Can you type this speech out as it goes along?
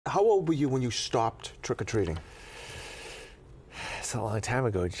how old were you when you stopped trick-or-treating? It's a long time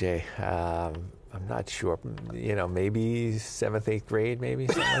ago, Jay. I'm not sure. You know, maybe 7th, 8th grade, maybe,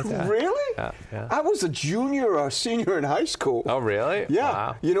 something like that. Really? Yeah. I was a junior or senior in high school. Oh, really? Yeah.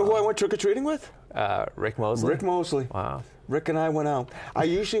 Wow. You know who I went trick-or-treating with? Rick Mosley? Rick Mosley. Wow. Rick and I went out. I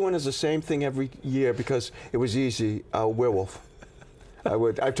usually went as the same thing every year because it was easy. Werewolf.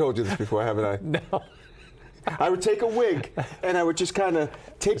 I've told you this before, haven't I? No. I would take a wig and I would just kind of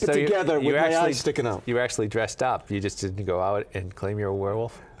tape it together with my eyes sticking out. You were actually dressed up. You just didn't go out and claim you're a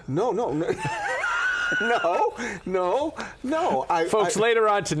werewolf? No. No. Folks, later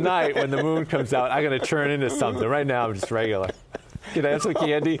on tonight when the moon comes out, I'm going to turn into something. Right now, I'm just regular. Can I have some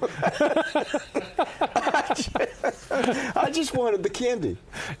candy? I just wanted the candy.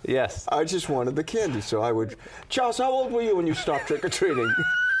 Yes. I just wanted the candy, so I would. Charles, how old were you when you stopped trick-or-treating?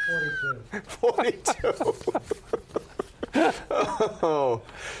 42. Oh.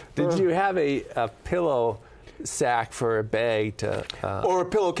 Did you have a pillow sack for a bag to... or a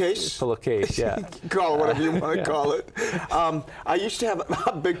pillowcase? Pillowcase, yeah. Call it whatever you want to call it. I used to have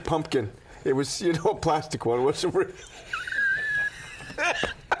a big pumpkin. It was, a plastic one. It wasn't real.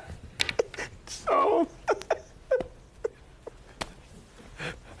 So...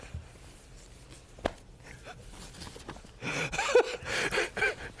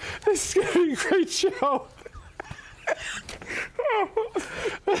 This is going to be a great show.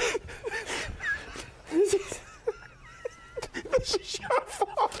 This is your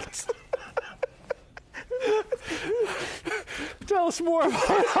fault. Tell us more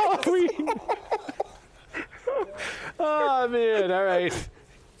about Halloween. Oh, man. All right.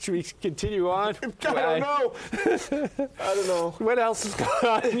 Should we continue on? I don't know. What else is going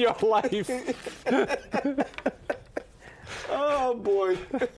on in your life? Oh, boy.